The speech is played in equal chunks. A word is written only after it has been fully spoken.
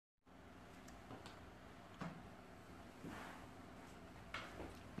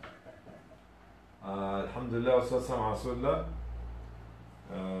Alhamdulillah, wa sallallahu alaihi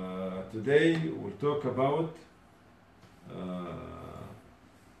wasallam. Today we'll talk about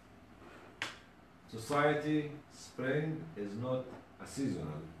society. Spring is not a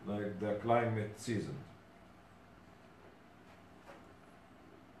seasonal, like the climate season.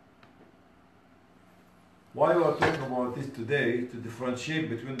 Why we are talking about this today? To differentiate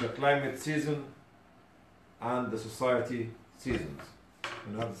between the climate season and the society seasons.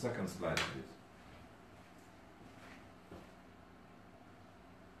 Can I have the second slide, please?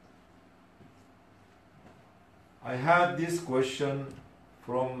 I had this question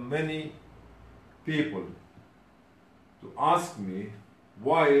from many people to ask me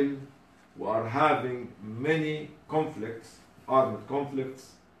while we are having many conflicts, armed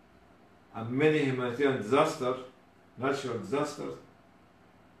conflicts, and many humanitarian disasters, natural disasters,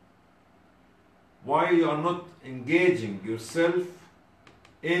 why you are not engaging yourself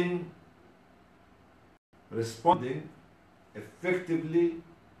in responding effectively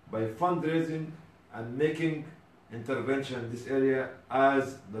by fundraising and making intervention in this area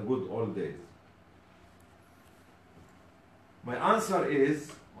as the good old days. My answer is,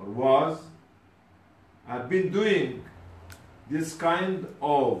 or was, I've been doing this kind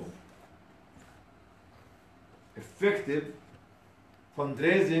of effective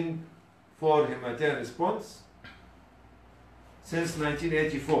fundraising for humanitarian response since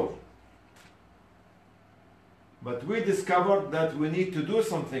 1984. But we discovered that we need to do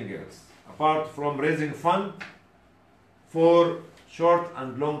something else apart from raising funds for short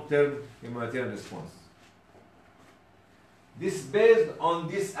and long-term humanitarian response. This is based on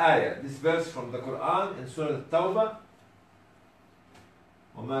this ayah, this verse from the Quran in Surah Al-Tawbah,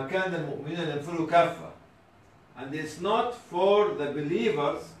 وَمَا كَانَ الْمُؤْمِنِينَ يَنْفِرُوا كَافَّةً. And it's not for the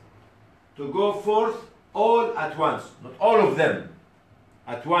believers to go forth all at once, not all of them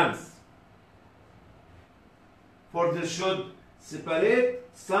at once. For they should separate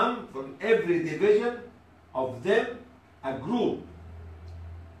some from every division of them, a group,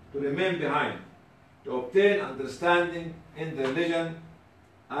 to remain behind, to obtain understanding in the religion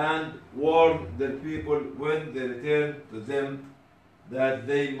and warn the people when they return to them that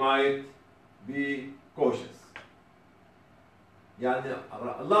they might be cautious. Yani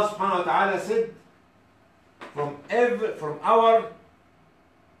Allah subhanahu wa ta'ala said, from our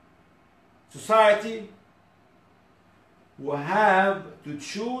society, we have to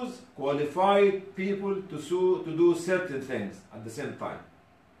choose qualified people to do certain things at the same time.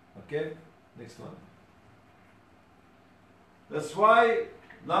 Okay? Next one. That's why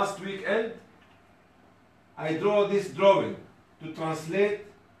last weekend I draw this drawing to translate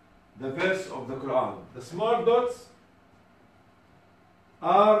the verse of the Quran. The small dots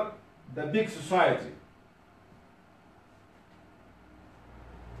are the big society.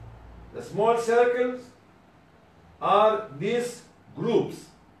 The small circles are these groups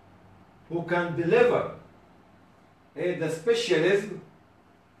who can deliver the specialism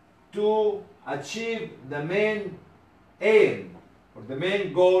to achieve the main aim or the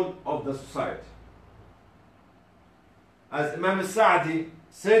main goal of the society. As Imam al-Sa'di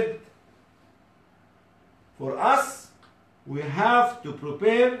said, for us, we have to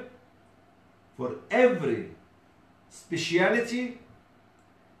prepare for every speciality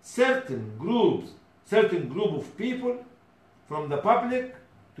certain group of people from the public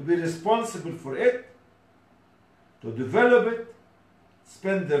to be responsible for it, to develop it,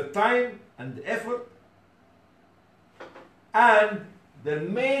 spend their time and effort, and the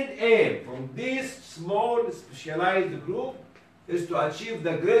main aim from this small specialized group is to achieve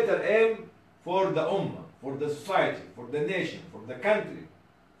the greater aim for the ummah, for the society, for the nation, for the country,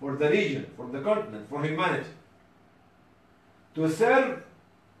 for the region, for the continent, for humanity. To serve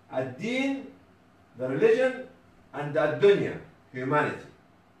ad-din, the religion, and the dunya, humanity.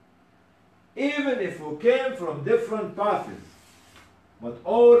 Even if we came from different paths, but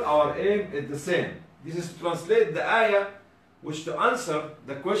all our aim is the same. This is to translate the ayah, which to answer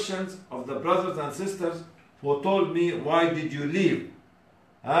the questions of the brothers and sisters who told me, why did you leave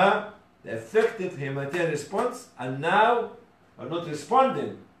the effective humanitarian response and now are not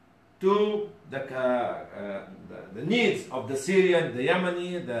responding to the needs of the Syrian, the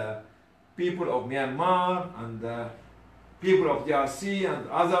Yemeni, the people of Myanmar, and the people of DRC and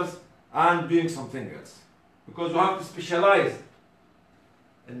others, and doing something else. Because we have to specialize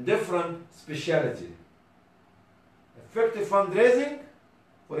in different speciality. Effective fundraising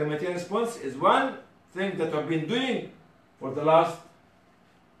for humanitarian response is one thing that I've been doing for the last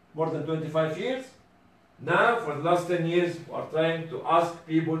more than 25 years. Now, for the last 10 years, we are trying to ask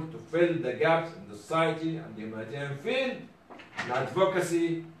people to fill the gaps in the society and the humanitarian field, in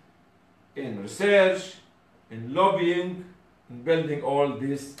advocacy, in research, in lobbying, in building all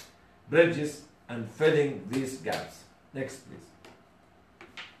these bridges and filling these gaps. Next, please.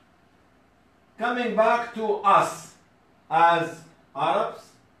 Coming back to us as Arabs,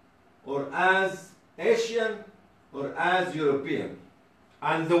 or as Asian, or as European,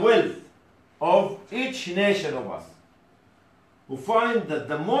 and the wealth of each nation of us, who find that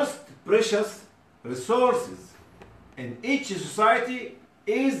the most precious resources in each society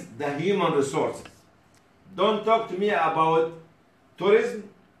is the human resources. Don't talk to me about tourism.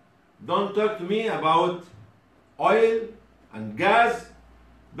 Don't talk to me about oil and gas.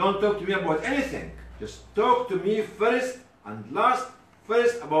 Don't talk to me about anything. Just talk to me first and last,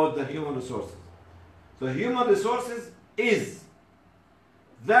 first about the human resources. So human resources is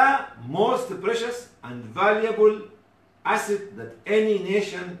the most precious and valuable asset that any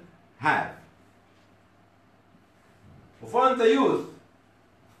nation has. We find the youth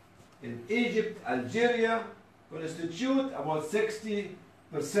in Egypt, Algeria constitute about 60%.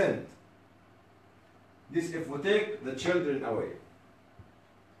 This if we take the children away.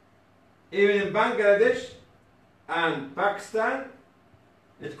 Even in Bangladesh and Pakistan,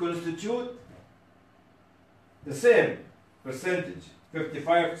 it constitutes the same percentage,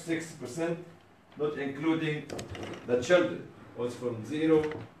 55 to 60%, not including the children, was from 0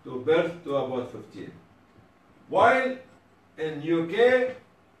 to birth to about 15. While in UK,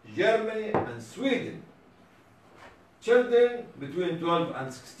 Germany and Sweden, children between 12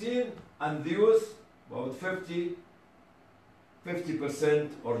 and 16 and the youth about 50%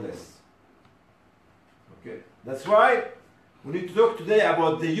 or less. Okay, that's why we need to talk today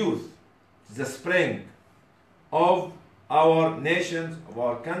about the youth, the spring of our nations, of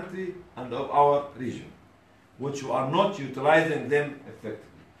our country, and of our region, which we are not utilizing them effectively.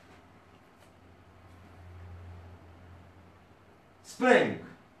 Spring.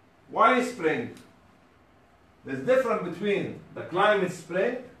 Why spring? There's difference between the climate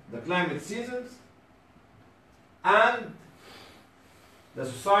spring, the climate seasons, and the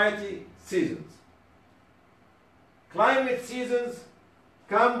society seasons. Climate seasons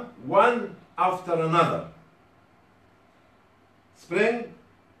come one after another. Spring,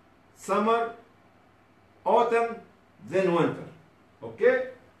 summer, autumn, then winter. Okay?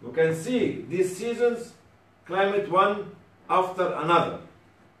 You can see these seasons, climate one after another.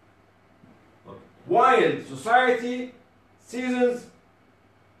 Okay. While society seasons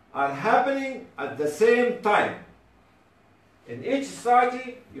are happening at the same time. In each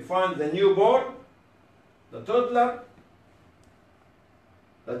society, you find the newborn, the toddler,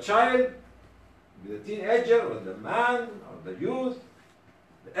 the child, the teenager, or the man, or the youth,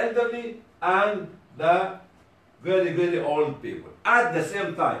 the elderly, and the very, very old people at the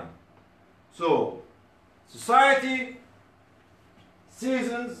same time. So, society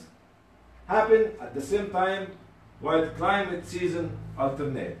seasons happen at the same time, while climate season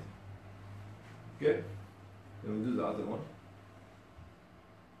alternate. Okay? Let me do the other one.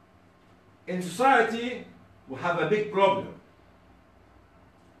 In society, we have a big problem.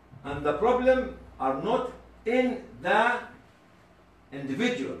 And the problem are not in the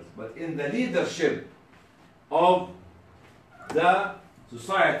individuals, but in the leadership of the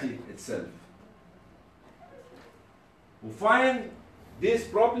society itself. We find this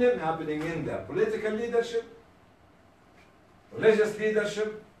problem happening in the political leadership, religious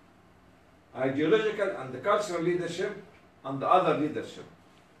leadership, ideological and the cultural leadership, and the other leadership.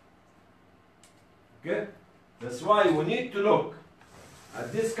 Okay? That's why we need to look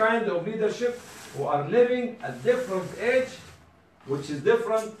at this kind of leadership who are living at different age, which is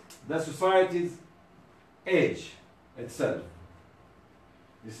different the society's age itself.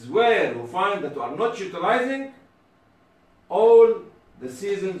 This is where we find that we are not utilizing all the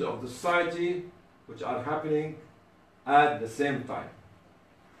seasons of the society which are happening at the same time.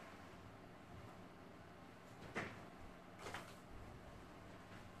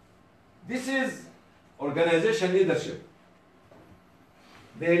 This is organization leadership.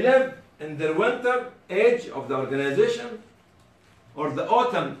 They live in the winter age of the organization or the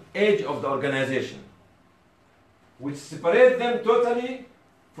autumn age of the organization, which separate them totally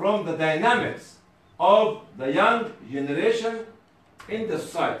from the dynamics of the young generation in the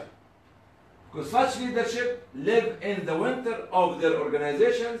society. Because such leadership live in the winter of their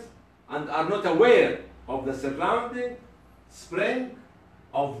organizations and are not aware of the surrounding spring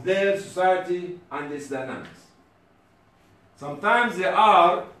of their society and its dynamics. Sometimes they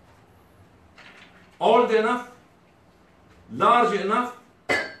are old enough, large enough,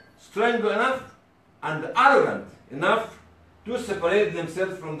 strong enough, and arrogant enough to separate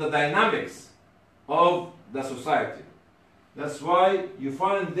themselves from the dynamics of the society. That's why you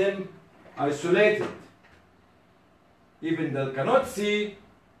find them isolated Even they cannot see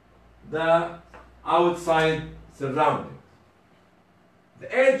the outside surroundings.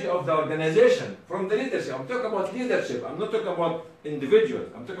 The edge of the organization from the leadership. I'm talking about leadership. I'm not talking about individuals.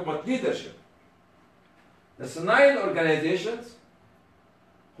 I'm talking about leadership. The senile organizations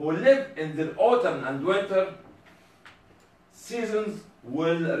who live in the autumn and winter seasons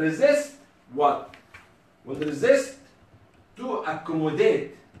will resist what? Will resist to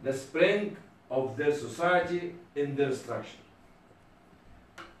accommodate the spring of their society in their structure.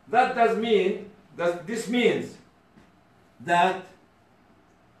 This means that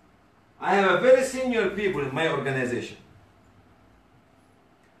I have a very senior people in my organization.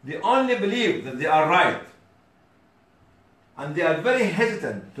 They only believe that they are right, and they are very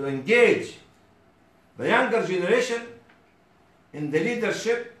hesitant to engage the younger generation in the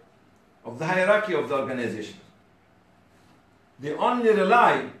leadership of the hierarchy of the organization. They only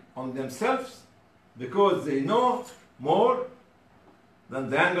rely on themselves because they know more than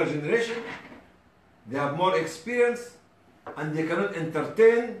the younger generation, they have more experience, and they cannot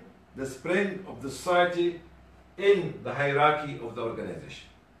entertain the spring of the society in the hierarchy of the organization.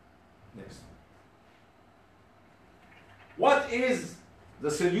 Next. What is the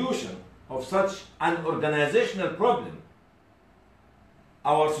solution of such an organizational problem?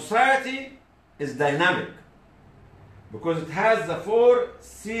 Our society is dynamic because it has the 4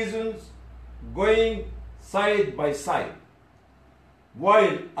 seasons going side by side,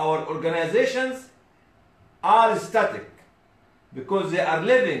 while our organizations are static because they are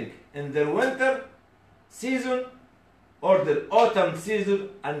living in their winter season or their autumn season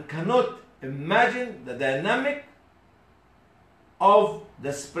and cannot imagine the dynamic of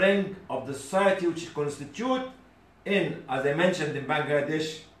the spring of the society, which constitute in, as I mentioned, in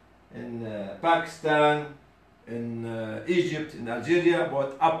Bangladesh, in Pakistan, in Egypt, in Algeria,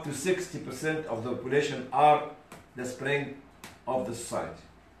 about up to 60% of the population are the spring of the society.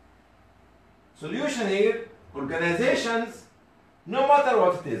 Solution here, organizations, no matter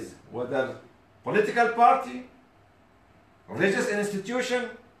what it is, whether political party, religious institution,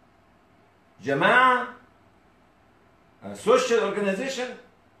 jama'ah, social organization,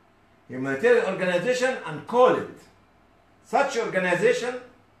 humanitarian organization, and call it. Such organization,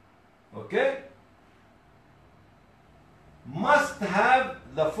 okay, must have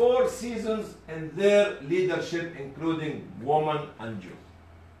the 4 seasons in their leadership, including women and youth.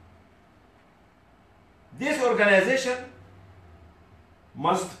 This organization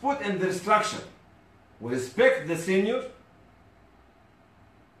must put in their structure, we respect the senior,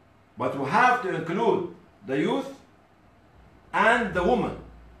 but we have to include the youth and the woman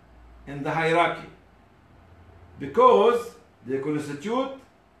in the hierarchy because they constitute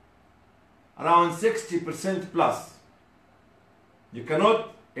around 60% plus. You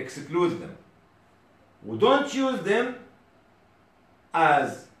cannot exclude them. We don't use them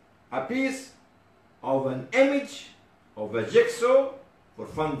as a piece of an image of a jigsaw for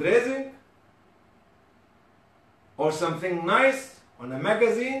fundraising or something nice on a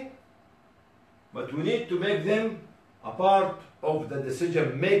magazine, but we need to make them a part of the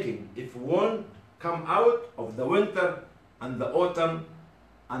decision making if we want to come out of the winter and the autumn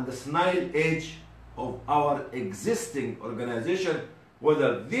and the senile age of our existing organization,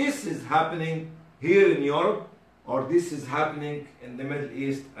 whether this is happening here in Europe or this is happening in the Middle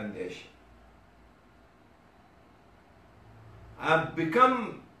East and Asia. I've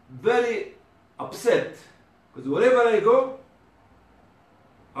become very upset because wherever I go,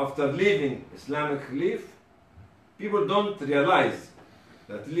 after leaving Islamic Relief, people don't realize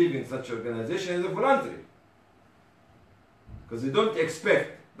that leaving such organization is a voluntary, because they don't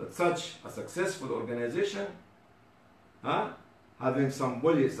expect that such a successful organization, having some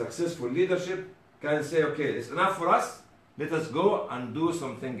really successful leadership, can say, okay, it's enough for us, let us go and do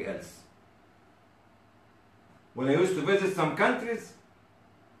something else. When I used to visit some countries,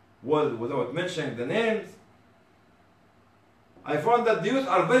 well, without mentioning the names, I found that the youth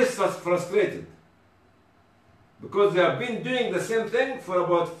are very frustrated because they have been doing the same thing for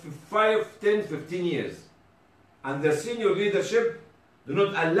about 5, 10, 15 years. And their senior leadership do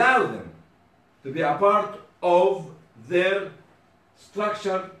not allow them to be a part of their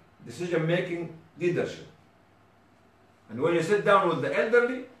structured decision-making leadership. And when you sit down with the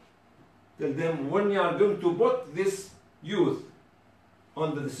elderly, tell them when you are going to put this youth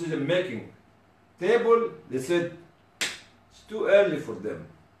on the decision-making table, they said, it's too early for them,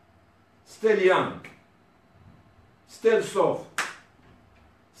 still young, still soft,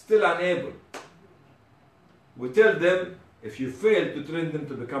 still unable. We tell them, if you fail to train them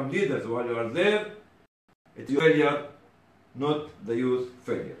to become leaders while you are there, it's your failure, not the youth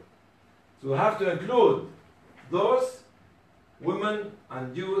failure. So we have to include those women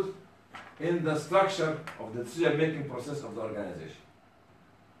and youth in the structure of the decision-making process of the organization.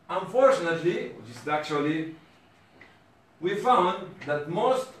 Unfortunately, which is actually, we found that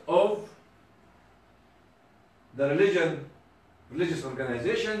most of the religious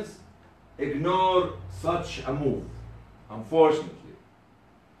organizations ignore such a move, unfortunately.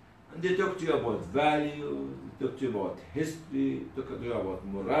 And they talk to you about values, they talk to you about history, they talk to you about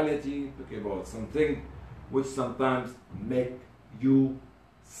morality, they talk to you about something which sometimes make you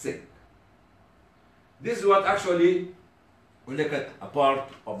sick. This is what actually we look at a part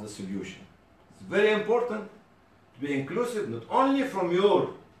of the solution. It's very important to be inclusive, not only from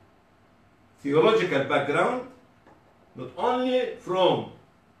your theological background, not only from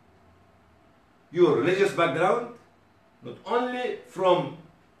your religious background, not only from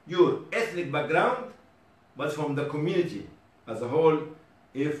your ethnic background, but from the community as a whole,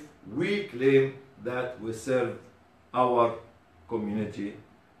 if we claim that we serve our community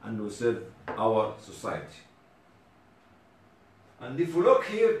and we serve our society. And if we look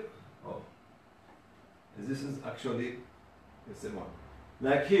here, oh, this is actually the same one.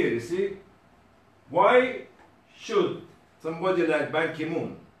 Like here, you see, why should somebody like Ban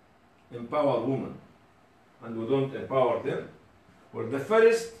Ki-moon empower women and we don't empower them? Well, the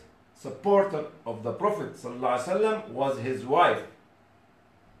first supporter of the Prophet ﷺ was his wife.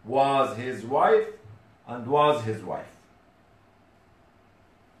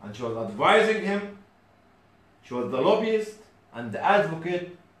 And she was advising him, she was the lobbyist and the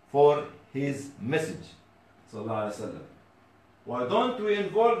advocate for his message. ﷺ. Why don't we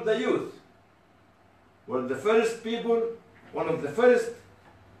involve the youth? Well, the first people, one of the first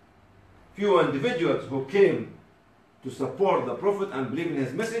few individuals who came to support the Prophet and believe in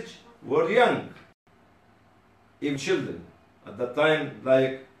his message were young, even children at that time,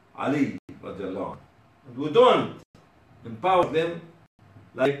 like Ali radiallahu anhu. And we don't empower them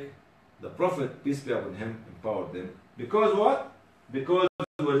like the Prophet, peace be upon him, empowered them. Because what? Because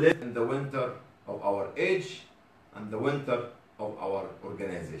we live in the winter of our age and the winter of our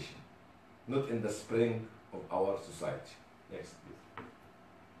organization, not in the spring of our society. Next, please.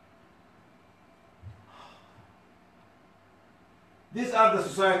 These are the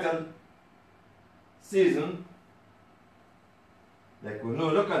societal season. Like when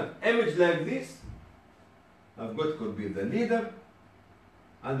you look at image like this, I've got could be the leader,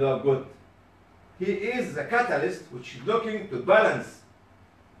 and I've got he is the catalyst which is looking to balance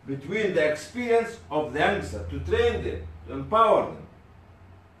between the experience of the youngster, to train them, to empower them,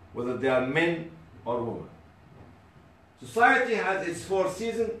 whether they are men or women. Society has its four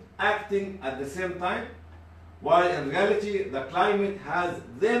seasons acting at the same time, while in reality the climate has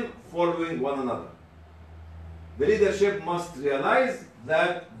them following one another. The leadership must realize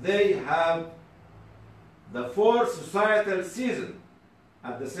that they have the four societal seasons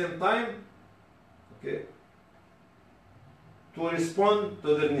at the same time, okay, to respond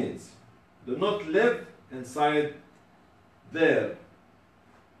to their needs. Do not live inside their,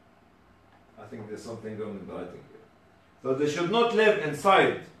 I think there's something wrong in the writing here. So they should not live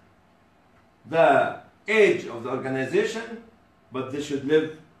inside the age of the organization, but they should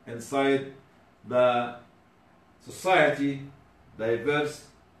live inside the society, diverse,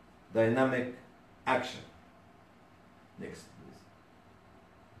 dynamic action. Next, please.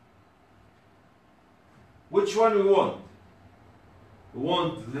 Which one we want? We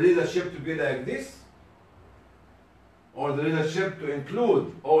want the leadership to be like this, or the leadership to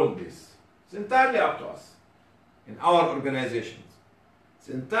include all this? It's entirely up to us in our organizations. It's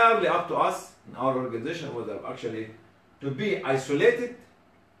entirely up to us in our organization whether actually to be isolated,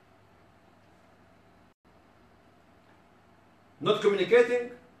 not communicating,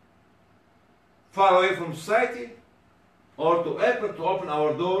 far away from society, or to open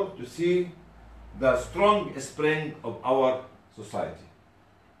our door to see the strong spring of our society.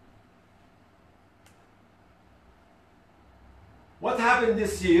 What happened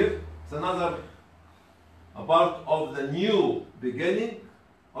this year is another a part of the new beginning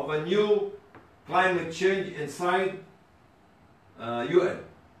of a new climate change inside UN.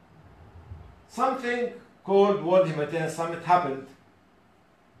 Something called World Humanitarian Summit happened,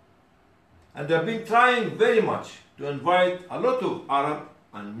 and they have been trying very much to invite a lot of Arab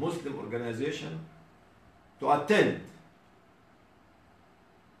and Muslim organizations to attend,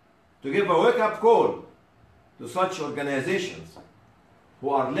 to give a wake-up call to such organizations who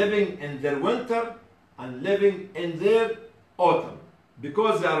are living in their winter and living in their autumn,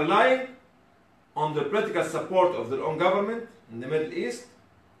 because they are relying on the political support of their own government in the Middle East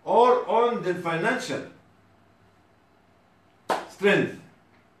or on their financial strength.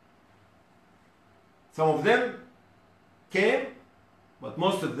 Some of them came, but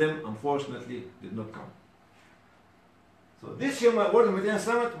most of them, unfortunately, did not come. So this World Humanitarian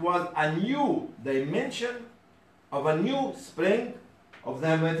Summit was a new dimension of a new spring of the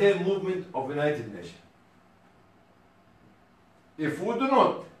humanitarian movement of the United Nations. If we do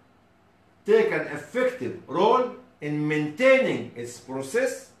not take an effective role in maintaining its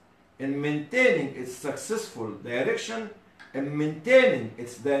process, in maintaining its successful direction, in maintaining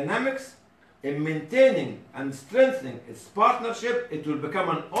its dynamics, in maintaining and strengthening its partnership, it will become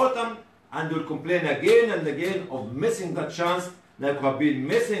an autumn and will complain again and again of missing that chance like we have been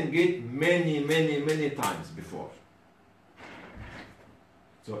missing it many times before.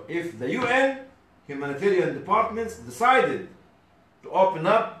 So if the UN humanitarian departments decided to open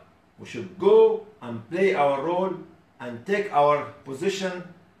up, we should go and play our role and take our position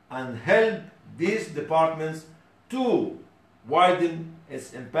and help these departments to widen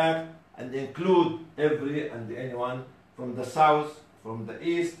its impact and include every and anyone from the south, from the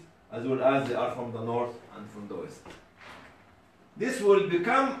east, as well as they are from the north and from the west. This will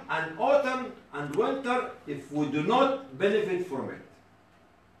become an autumn and winter if we do not benefit from it.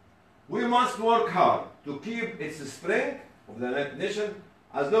 We must work hard to keep its spring of the United Nations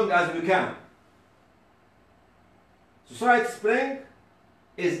as long as we can. Society spring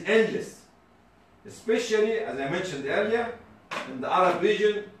is endless, especially, as I mentioned earlier, in the Arab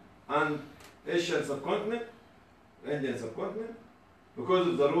region and Asian subcontinent, Indian subcontinent, because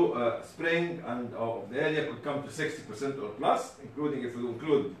of the spring and of the area could come to 60% or plus, including if we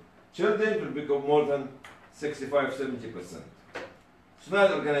include children, it will become more than 65–70%.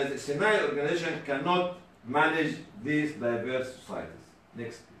 Sinai organization cannot manage these diverse societies.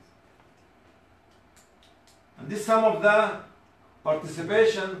 Next, please. And this is some of the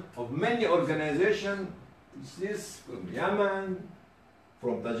participation of many organizations. This is from Yemen,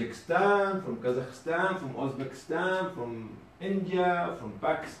 from Tajikistan, from Kazakhstan, from Uzbekistan, from India, from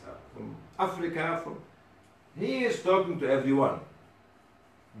Pakistan, from Africa. He is talking to everyone.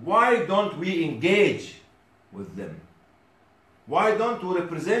 Why don't we engage with them? Why don't we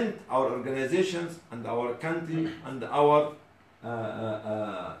represent our organizations and our country and our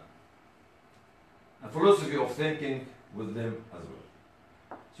philosophy of thinking with them as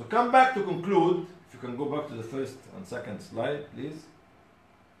well? So come back to conclude. If you can go back to the first and second slide, please.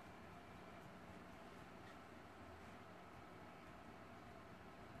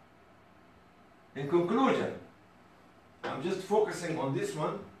 In conclusion, I'm just focusing on this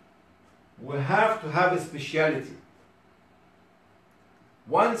one. We have to have a speciality.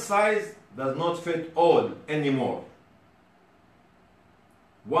 One size does not fit all anymore.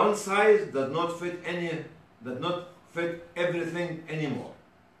 One size does not fit everything anymore.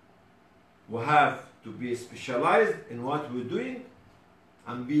 We have to be specialized in what we're doing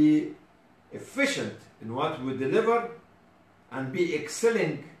and be efficient in what we deliver and be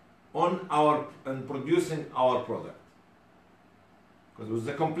excelling on producing our product. Because with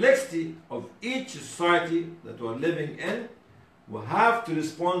the complexity of each society that we're living in, we have to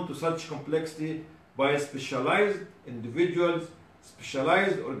respond to such complexity by specialized individuals,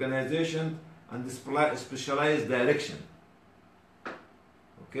 specialized organizations, and specialized direction.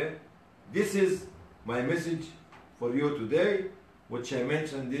 Okay? This is my message for you today, which I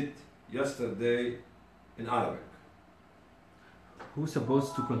mentioned it yesterday in Arabic. Who's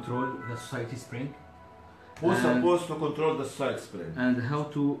supposed to control the society spring? Who's supposed to control the society spring? And how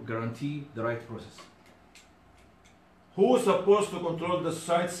to guarantee the right process? Who's supposed to control the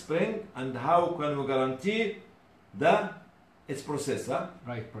society spring and how can we guarantee its process?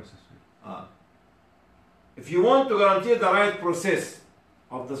 Right process. If you want to guarantee the right process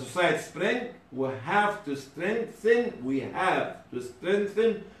of the society spring, we have to strengthen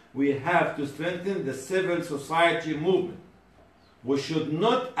the civil society movement. We should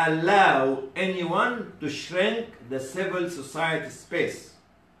not allow anyone to shrink the civil society space.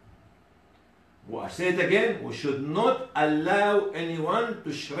 I say it again, we should not allow anyone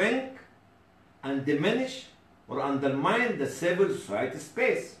to shrink and diminish or undermine the civil society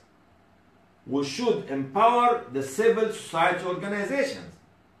space. We should empower the civil society organizations,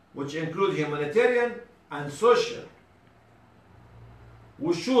 which include humanitarian and social.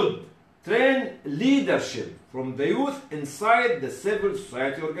 We should train leadership from the youth inside the civil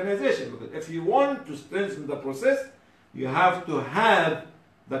society organization. Because if you want to strengthen the process, you have to have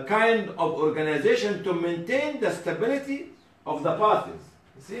the kind of organization to maintain the stability of the parties.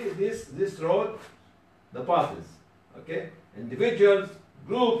 You see this road, the parties. Okay? Individuals,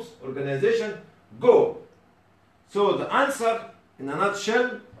 groups, organization, go. So the answer, in a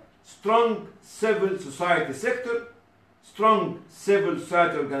nutshell, strong civil society sector, strong civil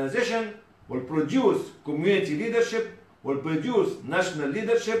society organization will produce community leadership, will produce national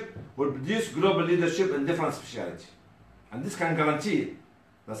leadership, will produce global leadership in different specialties. And this can guarantee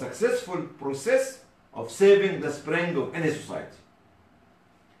the successful process of saving the spring of any society.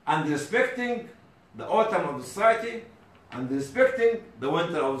 And respecting the autumn of the society, and respecting the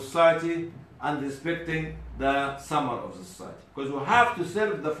winter of the society, and respecting the summer of the society. Because we have to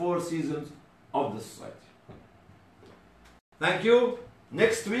serve the 4 seasons of the society. Thank you.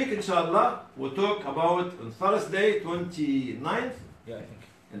 Next week, inshallah, we'll talk about on Thursday, 29th, Yeah, I think.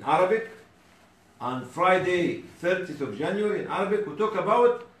 in Arabic, on Friday, 30th of January, in Arabic, we'll talk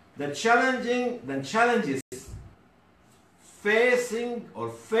about the challenges facing or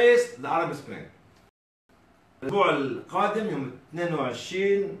faced the Arab Spring. الأسبوع القادم يوم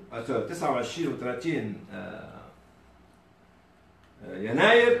 29 و 30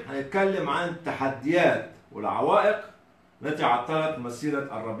 يناير هنتكلم عن التحديات والعوائق التي عطلت مسيرة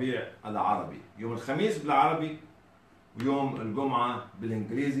الربيع العربي. يوم الخميس بالعربي ويوم الجمعة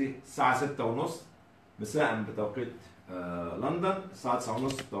بالإنجليزي الساعة 6:30 مساء بتوقيت لندن، الساعة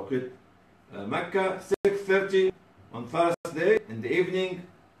 9:30 بتوقيت مكة، 6:30 on Thursday in the evening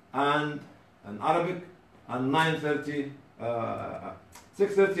and in Arabic, and 9:30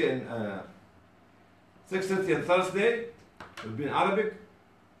 6:30 on Thursday will be in Arabic,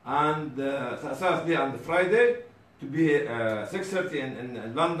 and Thursday and Friday to be 6:30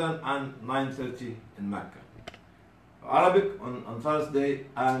 in London and 9:30 in Mecca. Arabic on Thursday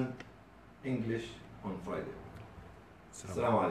and English on Friday. Assalamu alaikum.